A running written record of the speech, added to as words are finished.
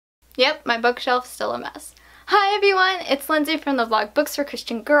Yep, my bookshelf's still a mess. Hi everyone, it's Lindsay from the blog Books for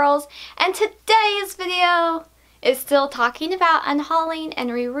Christian Girls, and today's video is still talking about unhauling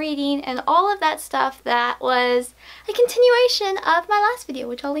and rereading and all of that stuff that was a continuation of my last video,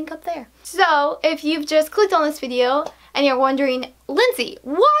 which I'll link up there. So, if you've just clicked on this video and you're wondering, Lindsay,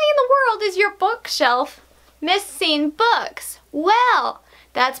 why in the world is your bookshelf missing books? Well,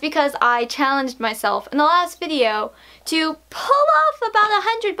 that's because I challenged myself in the last video to pull off about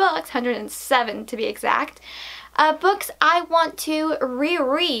 100 books, 107 to be exact, books I want to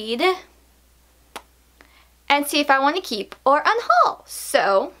reread and see if I want to keep or unhaul.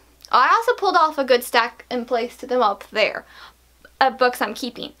 So, I also pulled off a good stack and placed them up there of books I'm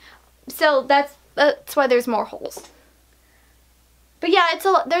keeping. So that's why there's more holes. But yeah,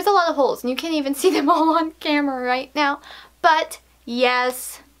 there's a lot of holes, and you can't even see them all on camera right now. But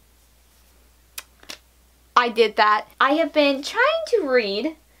yes, I did that. I have been trying to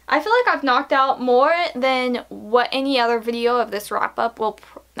read. I feel like I've knocked out more than what any other video of this wrap-up will,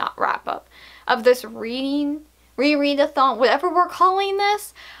 not wrap-up, of this reread-a-thon, whatever we're calling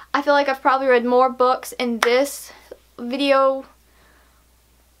this. I feel like I've probably read more books in this video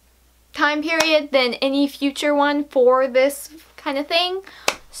time period than any future one for this kind of thing.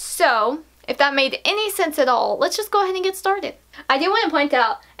 So, if that made any sense at all, let's just go ahead and get started. I do want to point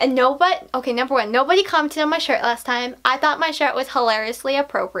out, and number one, nobody commented on my shirt last time. I thought my shirt was hilariously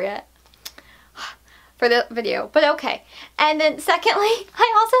appropriate for the video, but okay. And then secondly,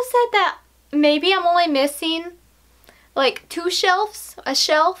 I also said that maybe I'm only missing like 2 shelves, a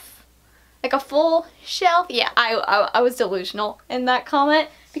shelf, like a full shelf. Yeah, I was delusional in that comment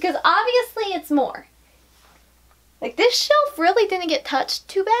because obviously it's more. Like, this shelf really didn't get touched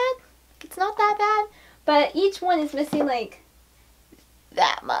too bad. It's not that bad, but each one is missing like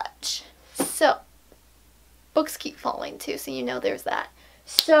that much. So, books keep falling too, so you know there's that.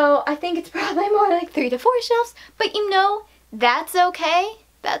 So, I think it's probably more like 3 to 4 shelves, but you know, that's okay.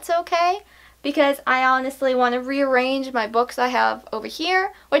 That's okay, because I honestly want to rearrange my books I have over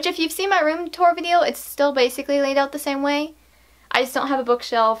here, which if you've seen my room tour video, it's still basically laid out the same way. I just don't have a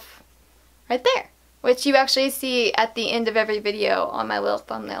bookshelf right there, which you actually see at the end of every video on my little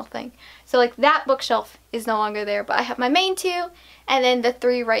thumbnail thing. So like that bookshelf is no longer there, but I have my main 2, and then the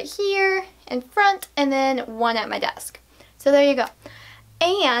 3 right here in front, and then 1 at my desk. So there you go.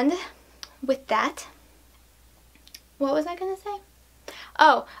 And with that, what was I going to say?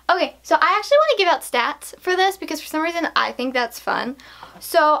 Oh, okay, so I actually want to give out stats for this because for some reason I think that's fun.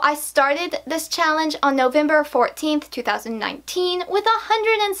 So I started this challenge on November 14th, 2019 with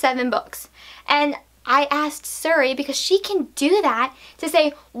 107 books. And I asked Suri, because she can do that, to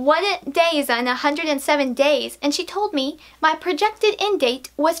say what days on 107 days, and she told me my projected end date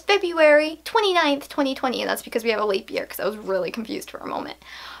was February 29th, 2020, and that's because we have a leap year, because I was really confused for a moment.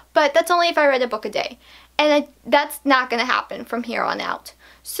 But that's only if I read a book a day, and that's not going to happen from here on out.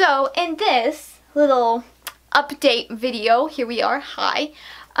 So in this little update video, here we are, hi,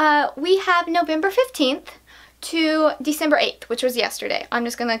 we have November 15th, to December 8th, which was yesterday. I'm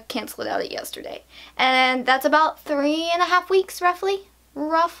just gonna cancel it out at yesterday. And that's about 3.5 weeks, roughly.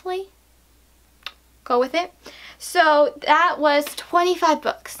 Go with it. So that was 25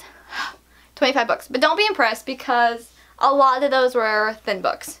 books. 25 books. But don't be impressed because a lot of those were thin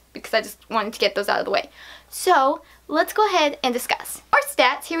books because I just wanted to get those out of the way. So let's go ahead and discuss. Our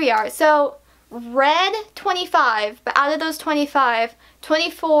stats, here we are. So read 25, but out of those 25,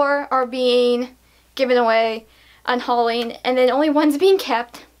 24 are being given away, unhauling, and then only 1's being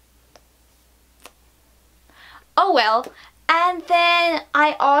kept. Oh well. And then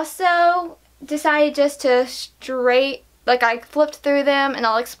I also decided just to I flipped through them, and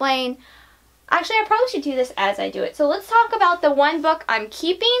I'll explain. Actually, I probably should do this as I do it. So let's talk about the 1 book I'm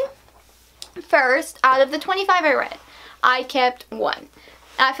keeping first. Out of the 25 I read, I kept 1.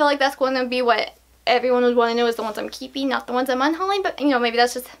 I feel like that's going to be what everyone would want to know, is the ones I'm keeping, not the ones I'm unhauling, but you know, maybe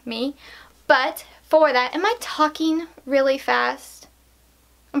that's just me. But for that, am I talking really fast?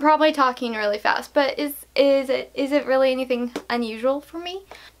 I'm probably talking really fast, but is it really anything unusual for me?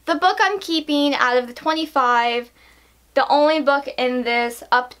 The book I'm keeping out of the 25, the only book in this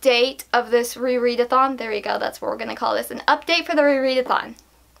update of this reread-a-thon, there you go, that's what we're going to call this, an update for the reread-a-thon,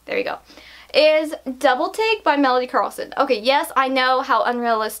 there you go, is Double Take by Melody Carlson. Okay, yes, I know how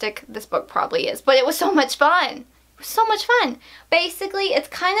unrealistic this book probably is, but it was so much fun. So much fun. Basically, it's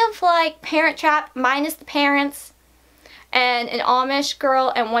kind of like Parent Trap minus the parents and an Amish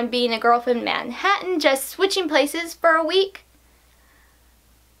girl and one being a girl from Manhattan just switching places for a week.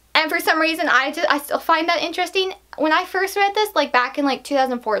 And for some reason, I still find that interesting. When I first read this, like back in like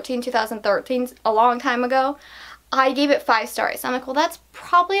 2014, 2013, a long time ago, I gave it 5 stars. I'm like, well, that's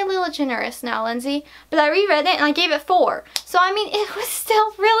probably a little generous now, Lindsay. But I reread it and I gave it 4. So, I mean, it was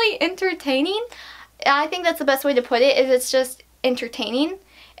still really entertaining. I think that's the best way to put it, is it's just entertaining.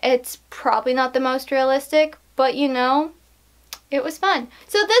 It's probably not the most realistic, but you know, it was fun.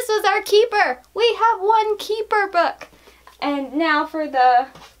 So this was our keeper. We have one keeper book. And now for the...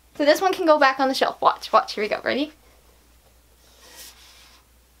 So this one can go back on the shelf. Watch, watch. Here we go. Ready?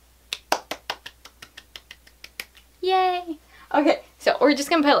 Yay! Okay, so we're just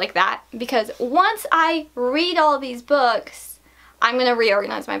going to put it like that, because once I read all these books, I'm going to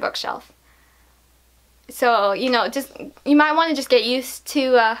reorganize my bookshelf. So, you know, just you might want to just get used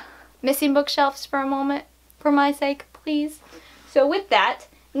to missing bookshelves for a moment, for my sake, please. So with that,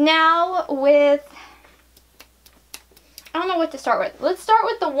 now with... I don't know what to start with. Let's start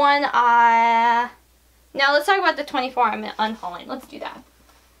with the one now let's talk about the 24 I'm unhauling. Let's do that.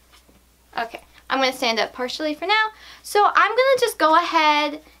 Okay. I'm going to stand up partially for now. So I'm going to just go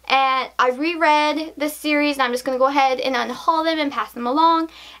ahead and I reread this series and I'm just going to go ahead and unhaul them and pass them along.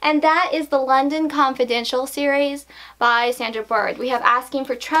 And that is the London Confidential series by Sandra Bird. We have Asking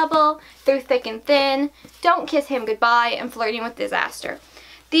for Trouble, Through Thick and Thin, Don't Kiss Him Goodbye, and Flirting with Disaster.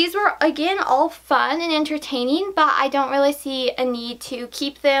 These were, again, all fun and entertaining, but I don't really see a need to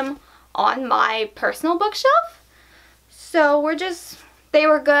keep them on my personal bookshelf. So we're just... They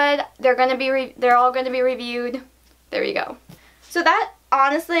were good. They're all going to be reviewed. There you go. So that,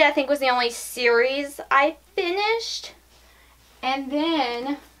 honestly, I think was the only series I finished. And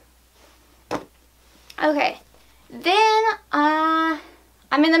then, okay. Then, I'm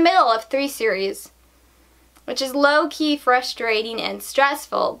in the middle of 3 series, which is low-key frustrating and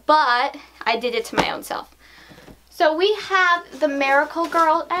stressful, but I did it to my own self. So we have the Miracle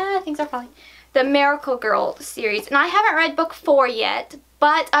Girl, things are falling. The Miracle Girl series, and I haven't read book 4 yet,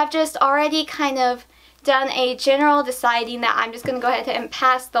 but I've just already kind of done a general deciding that I'm just going to go ahead and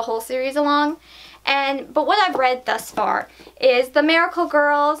pass the whole series along. But what I've read thus far is the Miracle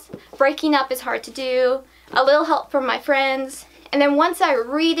Girls, Breaking Up is Hard to Do, A Little Help from My Friends, and then once I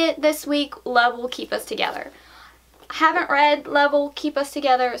read it this week, Love Will Keep Us Together. I haven't read Love Will Keep Us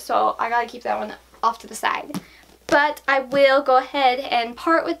Together, so I gotta keep that one off to the side. But I will go ahead and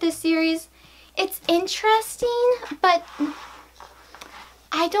part with this series. It's interesting, but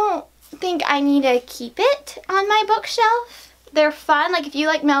I don't think I need to keep it on my bookshelf. They're fun. Like, if you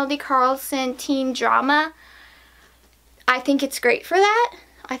like Melody Carlson teen drama, I think it's great for that.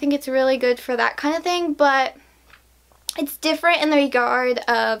 I think it's really good for that kind of thing, but it's different in the regard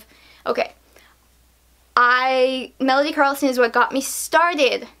of, okay, Melody Carlson is what got me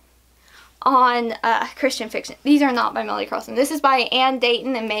started on Christian fiction. These are not by Melody Carlson. This is by Ann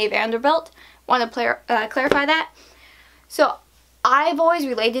Dayton and May Vanderbilt. Want to clarify that. So I've always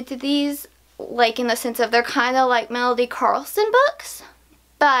related to these, like, in the sense of they're kind of like Melody Carlson books,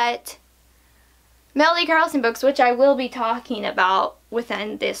 but Melody Carlson books, which I will be talking about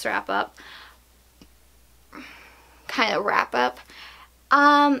within this wrap-up,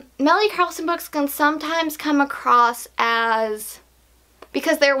 Melody Carlson books can sometimes come across as,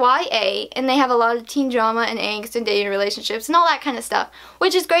 because they're YA and they have a lot of teen drama and angst and dating relationships and all that kind of stuff,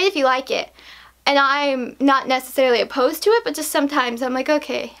 which is great if you like it. And I'm not necessarily opposed to it, but just sometimes I'm like,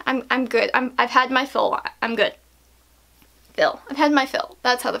 okay, I'm good. I've had my fill. I'm good. I've had my fill.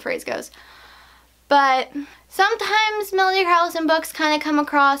 That's how the phrase goes. But sometimes Melody Carlson books kind of come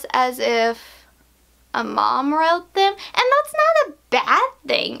across as if a mom wrote them. And that's not a bad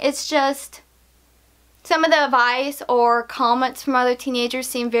thing. It's just some of the advice or comments from other teenagers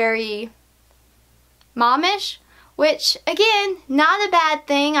seem very momish. Which, again, not a bad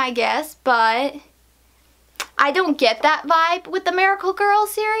thing, I guess, but I don't get that vibe with the Miracle Girl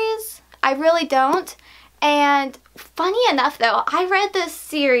series. I really don't. And funny enough, though, I read this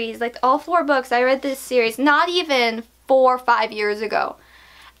series, like all 4 books, I read this series not even 4 or 5 years ago.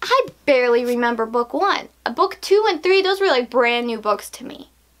 I barely remember book 1. Book 2 and 3, those were like brand new books to me.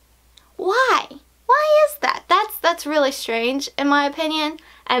 Why? Why is that? That's really strange, in my opinion.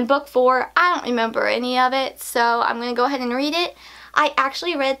 And book 4, I don't remember any of it, so I'm going to go ahead and read it. I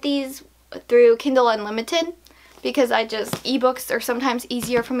actually read these through Kindle Unlimited because ebooks are sometimes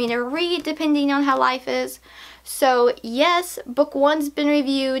easier for me to read depending on how life is. So yes, book 1's been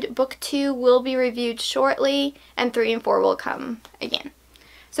reviewed, book 2 will be reviewed shortly, and 3 and 4 will come again.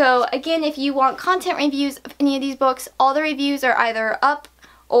 So again, if you want content reviews of any of these books, all the reviews are either up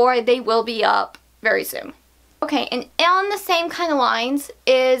or they will be up very soon. Okay, and on the same kind of lines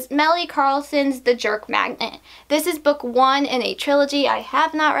is Melody Carlson's The Jerk Magnet. This is book 1 in a trilogy. I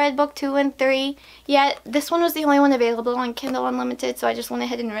have not read book 2 and 3 yet. This one was the only one available on Kindle Unlimited, so I just went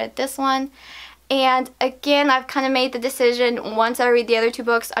ahead and read this one. And again, I've kind of made the decision, once I read the other 2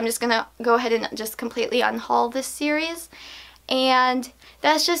 books, I'm just going to go ahead and just completely unhaul this series. And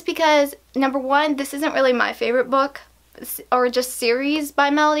that's just because, number one, this isn't really my favorite book or just series by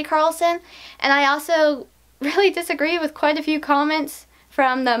Melody Carlson. And I also really disagree with quite a few comments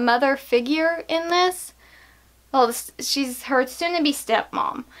from the mother figure in this. Well, she's her soon-to-be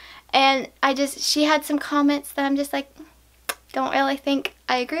stepmom. And she had some comments that I'm just like, don't really think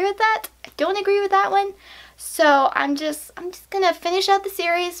I agree with that. I don't agree with that one. So I'm just gonna finish out the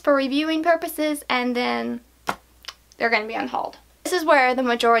series for reviewing purposes, and then they're gonna be unhauled. This is where the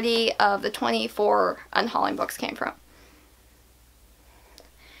majority of the 24 unhauling books came from.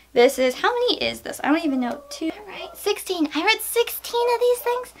 This is, how many is this? I don't even know. 2, right? 16. I read 16 of these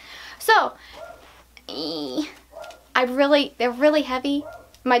things. So, they're really heavy.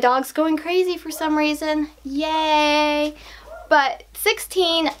 My dog's going crazy for some reason. Yay! But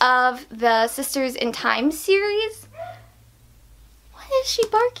 16 of the Sisters in Time series. What is she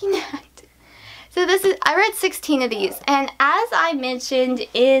barking at? So I read 16 of these, and as I mentioned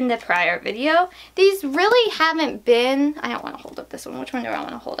in the prior video, these really haven't been, I don't want to hold up this one. Which one do I want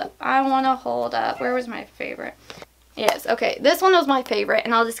to hold up? I want to hold up, where was my favorite? Yes, okay, this one was my favorite,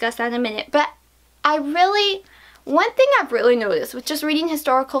 and I'll discuss that in a minute. But one thing I've really noticed with just reading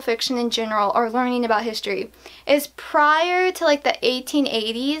historical fiction in general, or learning about history, is prior to like the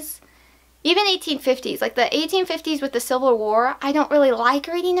 1880s, even 1850s, like the 1850s with the Civil War, I don't really like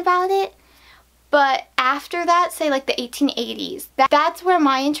reading about it. But after that, say like the 1880s, that's where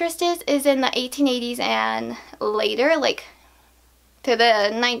my interest is in the 1880s and later, like to the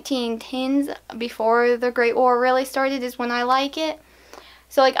 1910s, before the Great War really started, is when I like it.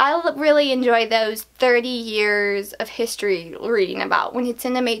 So like I really enjoy those 30 years of history reading about when it's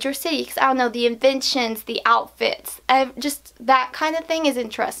in a major city, because I don't know, the inventions, the outfits, just that kind of thing is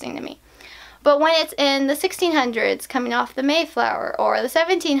interesting to me. But when it's in the 1600s, coming off the Mayflower, or the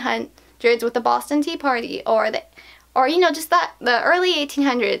 1700s with the Boston Tea Party, or you know, just the early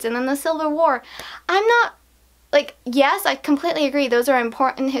 1800s and then the Civil War, I'm not like, yes, I completely agree, those are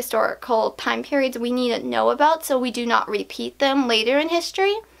important historical time periods we need to know about so we do not repeat them later in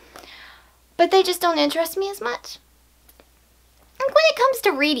history, but they just don't interest me as much. Like when it comes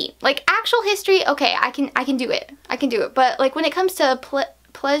to reading, like actual history, okay, I can do it, but like when it comes to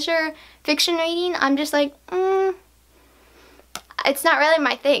pleasure fiction reading, I'm just like, it's not really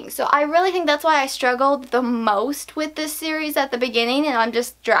my thing. So I really think that's why I struggled the most with this series at the beginning, and I'm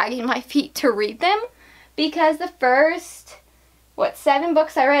just dragging my feet to read them, because the first, 7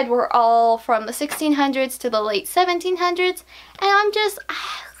 books I read were all from the 1600s to the late 1700s, and I'm just,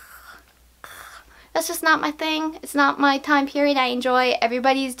 that's just not my thing. It's not my time period I enjoy.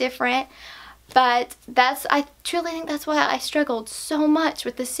 Everybody's different, but I truly think that's why I struggled so much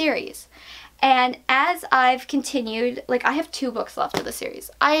with this series. And as I've continued, like I have 2 books left of the series.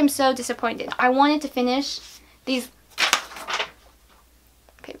 I am so disappointed. I wanted to finish these,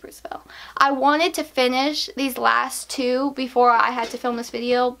 papers fell. I wanted to finish these last 2 before I had to film this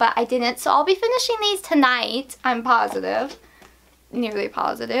video, but I didn't. So I'll be finishing these tonight, I'm positive, nearly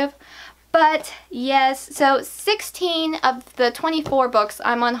positive. But yes, so 16 of the 24 books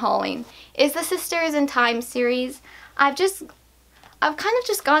I'm unhauling is the Sisters in Time series. I've kind of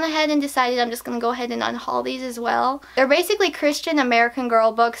just gone ahead and decided I'm just going to go ahead and unhaul these as well. They're basically Christian American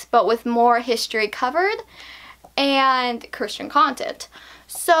Girl books, but with more history covered and Christian content.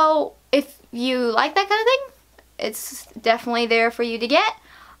 So if you like that kind of thing, it's definitely there for you to get.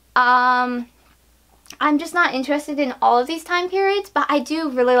 I'm just not interested in all of these time periods, but I do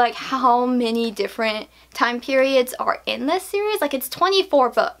really like how many different time periods are in this series. Like it's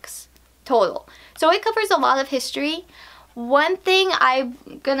 24 books total. So it covers a lot of history. One thing I'm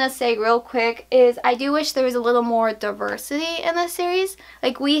gonna say real quick is I do wish there was a little more diversity in this series.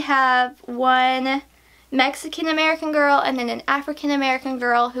 Like we have one Mexican American girl and then an African American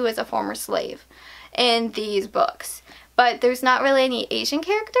girl who is a former slave in these books. But there's not really any Asian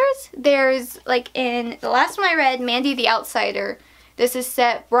characters. There's, like in the last one I read, Mandy the Outsider, this is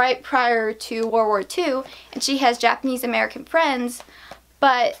set right prior to World War II, and she has Japanese American friends,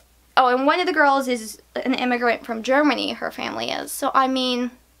 but oh, and one of the girls is an immigrant from Germany, her family is. So, I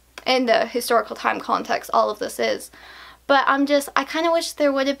mean, in the historical time context, all of this is. But I kind of wish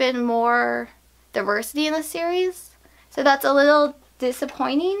there would have been more diversity in the series. So that's a little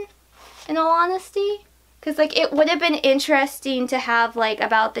disappointing, in all honesty. Because, like, it would have been interesting to have, like,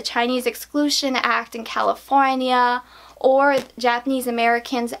 about the Chinese Exclusion Act in California, or Japanese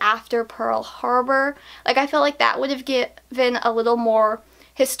Americans after Pearl Harbor. Like, I felt like that would have given a little more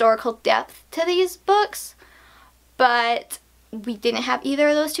historical depth to these books, but we didn't have either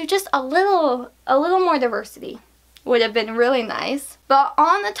of those two. Just a little more diversity would have been really nice. But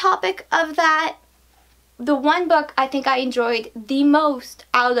on the topic of that, the one book I think I enjoyed the most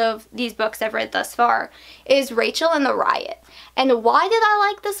out of these books I've read thus far is Rachel and the Riot. And why did I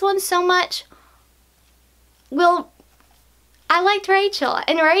like this one so much? Well, I liked Rachel,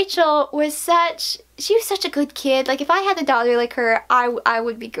 and Rachel was she was such a good kid. Like, if I had a daughter like her, I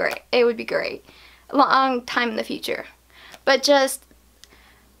would be great. It would be great. A long time in the future. But just,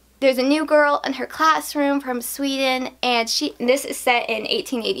 there's a new girl in her classroom from Sweden, and this is set in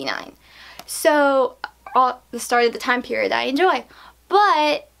 1889. So, the start of the time period I enjoy.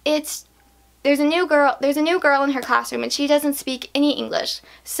 But there's a new girl in her classroom, and she doesn't speak any English.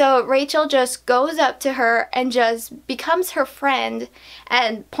 So Rachel just goes up to her and just becomes her friend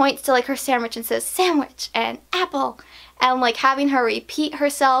and points to like her sandwich and says sandwich and apple, and like having her repeat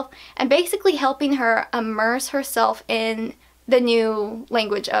herself and basically helping her immerse herself in the new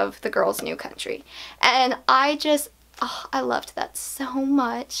language of the girl's new country. And I loved that so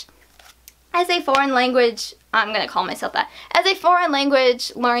much. As a foreign language, I'm going to call myself that. As a foreign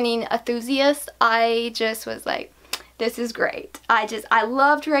language learning enthusiast, I just was like, this is great. I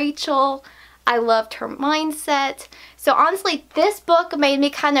loved Rachel. I loved her mindset. So honestly, this book made me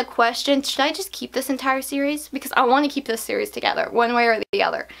kind of question, should I just keep this entire series? Because I want to keep this series together, one way or the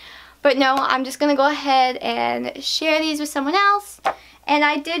other. But no, I'm just going to go ahead and share these with someone else. And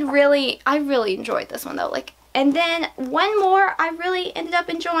I really enjoyed this one though. And then one more I really ended up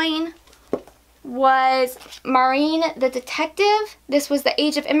enjoying was Maureen the Detective. This was The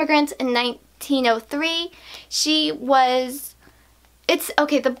Age of Immigrants in 1903.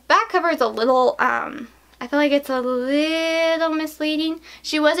 The back cover is a little, I feel like it's a little misleading.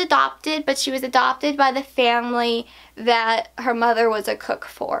 She was adopted, but she was adopted by the family that her mother was a cook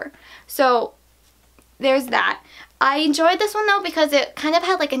for. So there's that. I enjoyed this one though because it kind of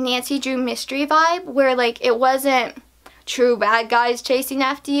had like a Nancy Drew mystery vibe, where like it wasn't true bad guys chasing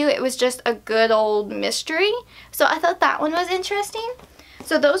after you. It was just a good old mystery. So I thought that one was interesting.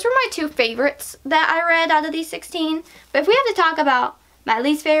 So those were my two favorites that I read out of these 16. But if we have to talk about my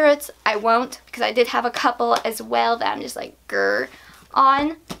least favorites, I won't, because I did have a couple as well that I'm just like grr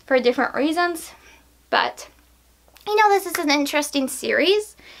on for different reasons. But you know, this is an interesting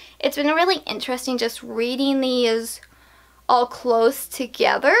series. It's been really interesting just reading these all close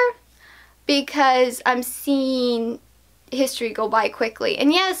together, because I'm seeing history go by quickly.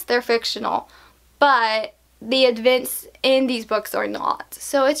 And yes, they're fictional, but the events in these books are not.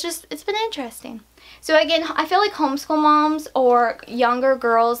 So it's been interesting. So again, I feel like homeschool moms or younger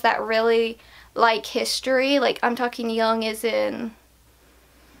girls that really like history, like I'm talking young as in,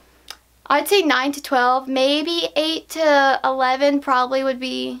 I'd say 9 to 12, maybe 8 to 11 probably would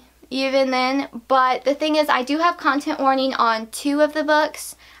be even then. But the thing is, I do have content warning on 2 of the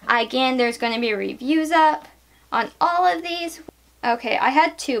books. Again, there's going to be reviews up on all of these. Okay, I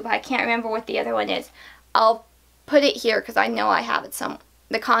had 2, but I can't remember what the other one is. I'll put it here because I know I have it somewhere.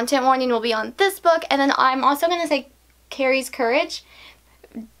 The content warning will be on this book, and then I'm also going to say Carrie's Courage,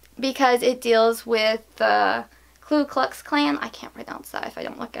 because it deals with the Ku Klux Klan. I can't pronounce that if I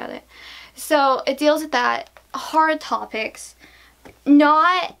don't look at it. So it deals with that, hard topics,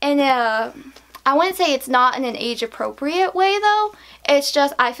 not in a, I wouldn't say it's not in an age appropriate way though. It's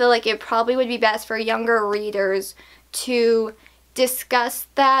just, I feel like it probably would be best for younger readers to discuss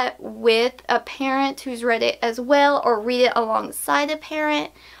that with a parent who's read it as well, or read it alongside a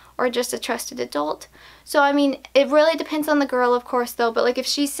parent, or just a trusted adult. So I mean, it really depends on the girl, of course, though, but like if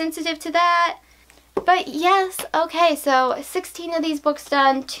she's sensitive to that. But yes, okay, so 16 of these books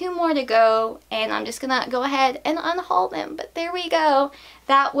done, 2 more to go, and I'm just gonna go ahead and unhaul them. But there we go.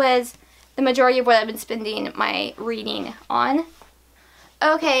 That was the majority of what I've been spending my reading on.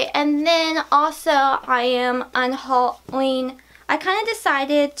 Okay, and then also I am unhauling. I kind of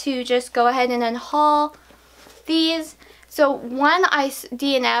decided to just go ahead and unhaul these. So one I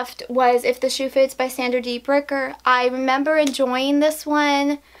DNF'd was If the Shoe Fits by Sandra D. Bricker. I remember enjoying this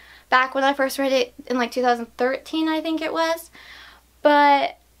one back when I first read it in like 2013, I think it was.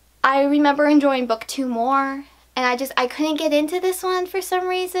 But I remember enjoying book 2 more. And I couldn't get into this one for some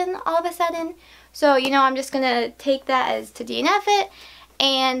reason all of a sudden. So, you know, I'm just going to take that as to DNF it.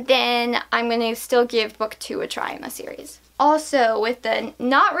 And then I'm going to still give book 2 a try in the series. Also, with the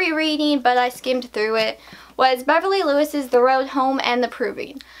not rereading, but I skimmed through it, was Beverly Lewis's The Road Home and The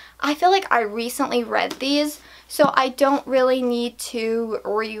Proving. I feel like I recently read these, so I don't really need to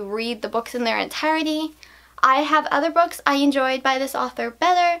reread the books in their entirety. I have other books I enjoyed by this author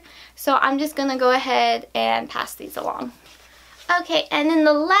better, so I'm just going to go ahead and pass these along. Okay, and in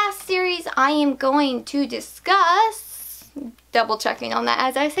the last series I am going to discuss double checking on that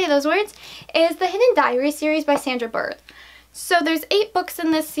as I say those words, is the Hidden Diary series by Sandra Bird. So there's 8 books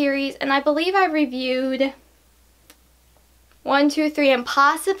in this series, and I believe I reviewed 1, 2, 3, and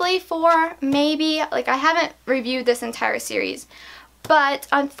possibly 4, maybe. Like, I haven't reviewed this entire series. But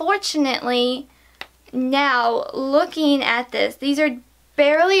unfortunately, now looking at this, these are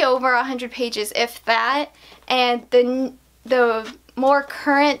barely over 100 pages, if that, and the more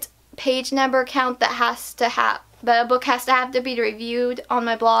current page number count that a book has to have to be reviewed on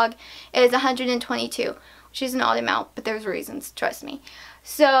my blog is 122, which is an odd amount, but there's reasons, trust me.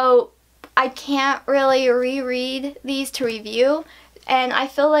 So I can't really reread these to review, and I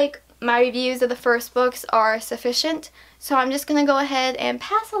feel like my reviews of the first books are sufficient, so I'm just going to go ahead and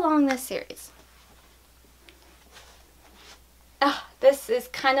pass along this series. This is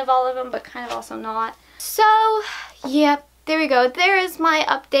kind of all of them, but kind of also not. So, yep, there we go. There is my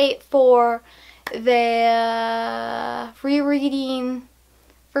update for the rereading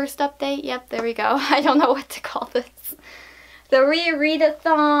first update. Yep, there we go. I don't know what to call this. The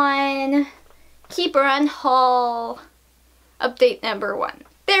rereadathon keeper unhaul update number 1.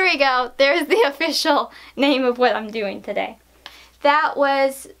 There we go. There's the official name of what I'm doing today. That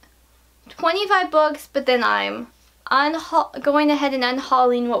was 25 books, but then I'm going ahead and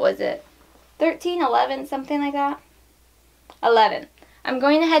unhauling, what was it? 13, 11, something like that? 11. I'm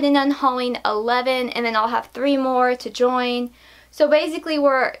going ahead and unhauling 11, and then I'll have 3 more to join. So basically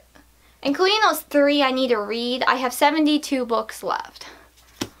we're, including those 3 I need to read, I have 72 books left.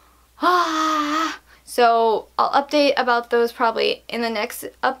 So I'll update about those probably in the next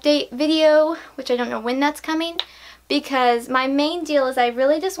update video, which I don't know when that's coming, because my main deal is I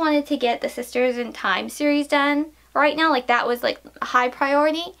really just wanted to get the Sisters in Time series done right now. Like, that was like a high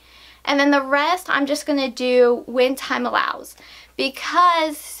priority. And then the rest I'm just going to do when time allows.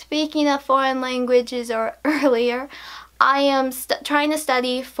 Because, speaking of foreign languages or earlier, I am trying to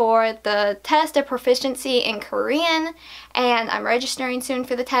study for the test of proficiency in Korean, and I'm registering soon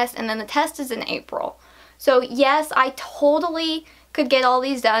for the test, and then the test is in April. So yes, I totally could get all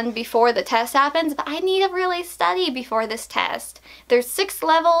these done before the test happens, but I need to really study before this test. There's 6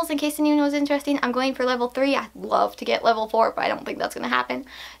 levels, in case anyone was interested. I'm going for level 3. I'd love to get level 4, but I don't think that's going to happen.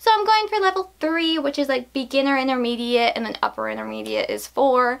 So I'm going for level 3, which is like beginner intermediate, and then upper intermediate is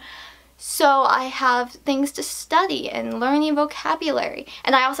 4. So I have things to study and learning vocabulary.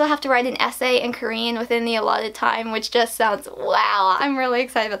 And I also have to write an essay in Korean within the allotted time, which just sounds, wow, I'm really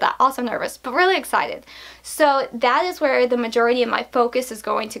excited about that. Also nervous, but really excited. So that is where the majority of my focus is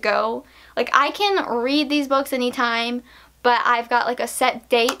going to go. Like, I can read these books anytime, but I've got like a set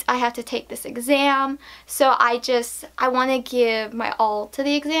date I have to take this exam. So I want to give my all to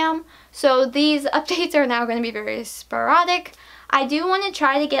the exam. So these updates are now going to be very sporadic. I do want to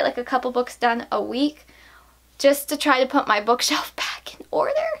try to get like a couple books done a week, just to try to put my bookshelf back in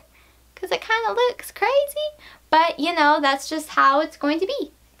order, because it kind of looks crazy. But you know, that's just how it's going to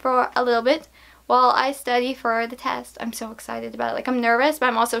be for a little bit while I study for the test. I'm so excited about it. Like, I'm nervous, but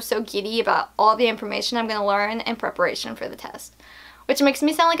I'm also so giddy about all the information I'm going to learn in preparation for the test, which makes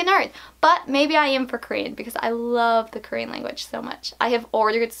me sound like a nerd. But maybe I am for Korean, because I love the Korean language so much. I have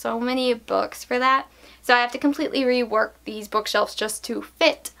ordered so many books for that. So I have to completely rework these bookshelves just to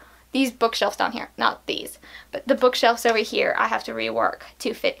fit these bookshelves down here. Not these, but the bookshelves over here I have to rework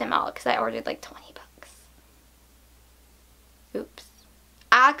to fit them all, because I ordered like 20 books. Oops.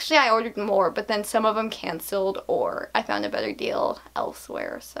 Actually, I ordered more, but then some of them canceled, or I found a better deal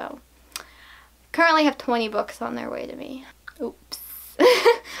elsewhere. So currently have 20 books on their way to me. Oops.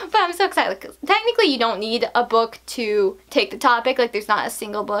 But I'm so excited, because technically you don't need a book to take the topic. Like, there's not a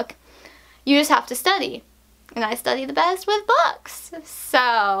single book. You just have to study. And I study the best with books. So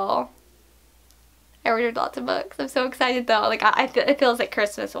I ordered lots of books. I'm so excited though. Like, it feels like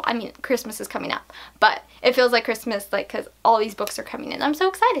Christmas. Well, I mean, Christmas is coming up. But it feels like Christmas, like, because all these books are coming in. I'm so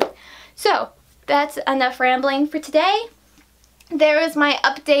excited. So that's enough rambling for today. There is my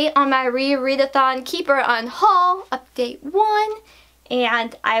update on my rereadathon keeper unhaul, update 1.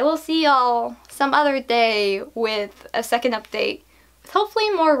 And I will see y'all some other day with a second update with hopefully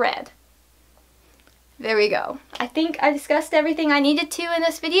more read. There we go. I think I discussed everything I needed to in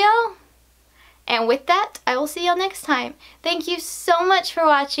this video. And with that, I will see y'all next time. Thank you so much for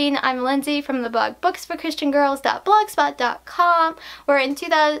watching. I'm Lindsay from the blog booksforchristiangirls.blogspot.com, where in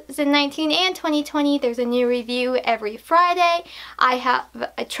 2019 and 2020 there's a new review every Friday. I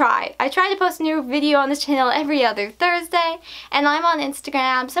try to post a new video on this channel every other Thursday, and I'm on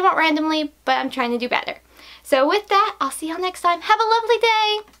Instagram somewhat randomly, but I'm trying to do better. So with that, I'll see y'all next time. Have a lovely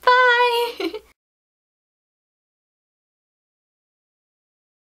day!